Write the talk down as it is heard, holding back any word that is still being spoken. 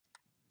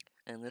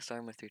In this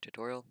Arma 3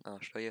 tutorial, I'll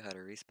show you how to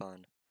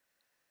respawn.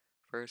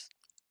 First,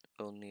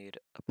 we'll need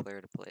a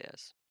player to play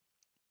as.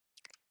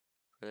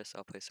 For this,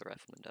 I'll place a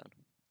rifleman down.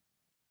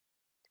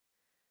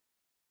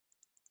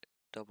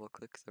 Double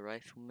click the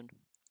rifleman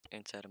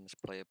and set him as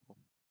playable.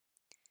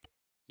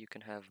 You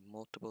can have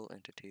multiple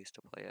entities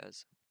to play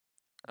as.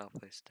 I'll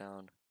place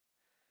down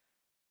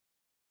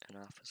an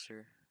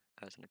officer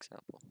as an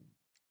example.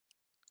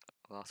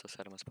 I'll also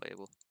set him as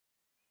playable.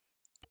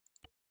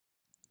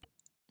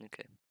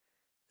 Okay,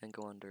 then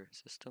go under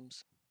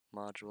Systems,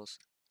 Modules,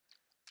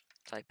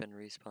 type in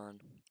Respawn.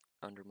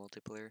 Under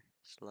Multiplayer,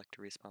 select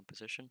respawn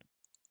position,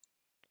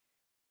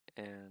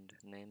 and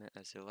name it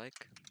as you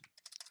like.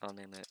 I'll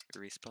name it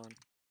Respawn.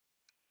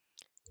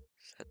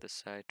 Set the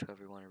side to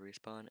however you want to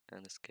respawn.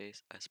 In this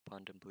case, I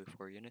spawned in blue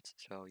 4 units,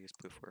 so I'll use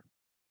blue 4.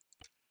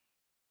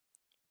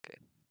 Okay,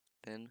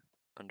 then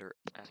under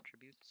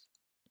Attributes,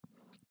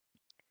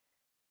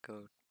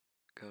 go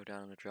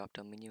down in the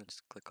drop-down menu and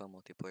click on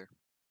Multiplayer.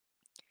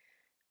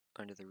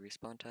 Under the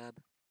Respawn tab,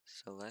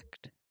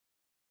 select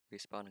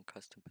Respawn and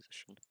Custom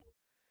Position.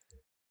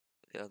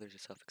 The others are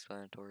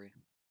self-explanatory,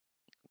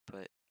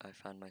 but I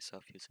found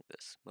myself using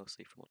this,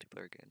 mostly for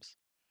multiplayer games.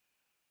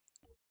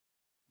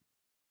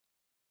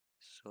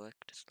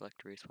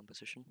 Select respawn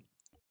position,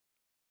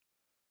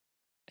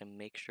 and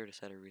make sure to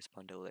set a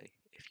respawn delay.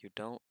 If you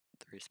don't,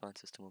 the respawn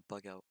system will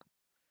bug out.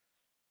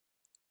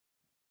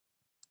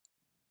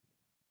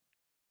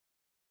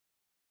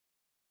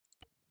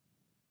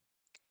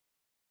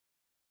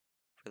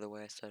 For the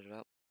way I set it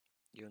up,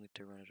 you'll need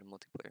to run it in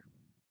multiplayer.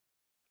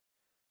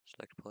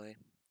 Select play,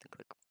 then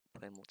click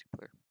play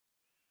multiplayer.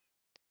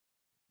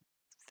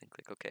 Then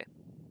click OK.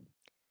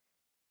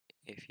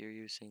 If you're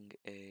using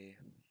a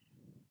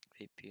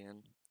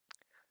VPN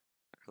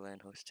or LAN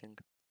hosting,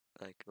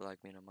 like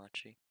LogMe and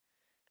Amachi,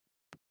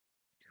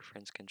 your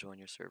friends can join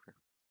your server.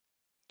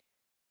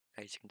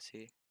 As you can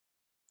see,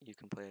 you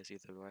can play as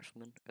either the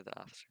rifleman or the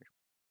officer.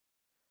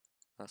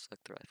 I'll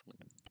select the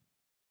rifleman.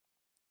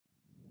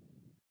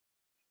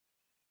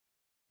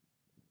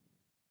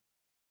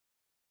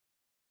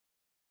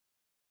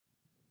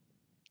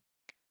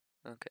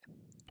 Okay,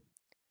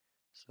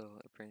 so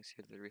it brings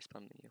you to the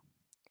respawn menu.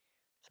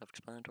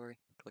 Self-explanatory,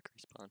 click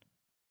respawn.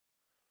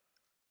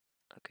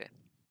 Okay,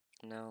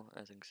 now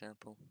as an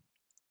example,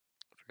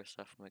 first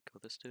off I'm going to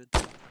kill this dude,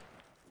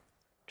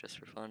 just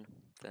for fun,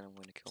 then I'm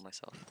going to kill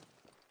myself.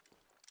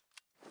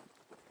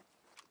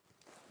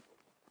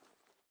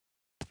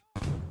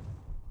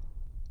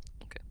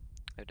 Okay,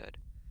 I died.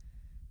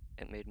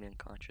 It made me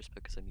unconscious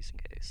because I'm using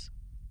haze.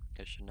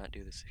 I should not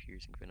do this if you're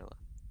using vanilla.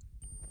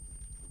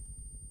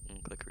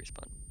 And click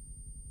respawn.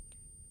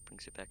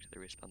 Brings you back to the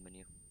respawn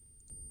menu.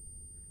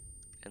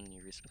 And then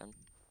you respawn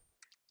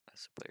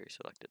as the player you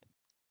selected.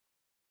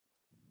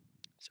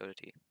 So did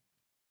he.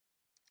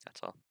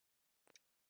 That's all.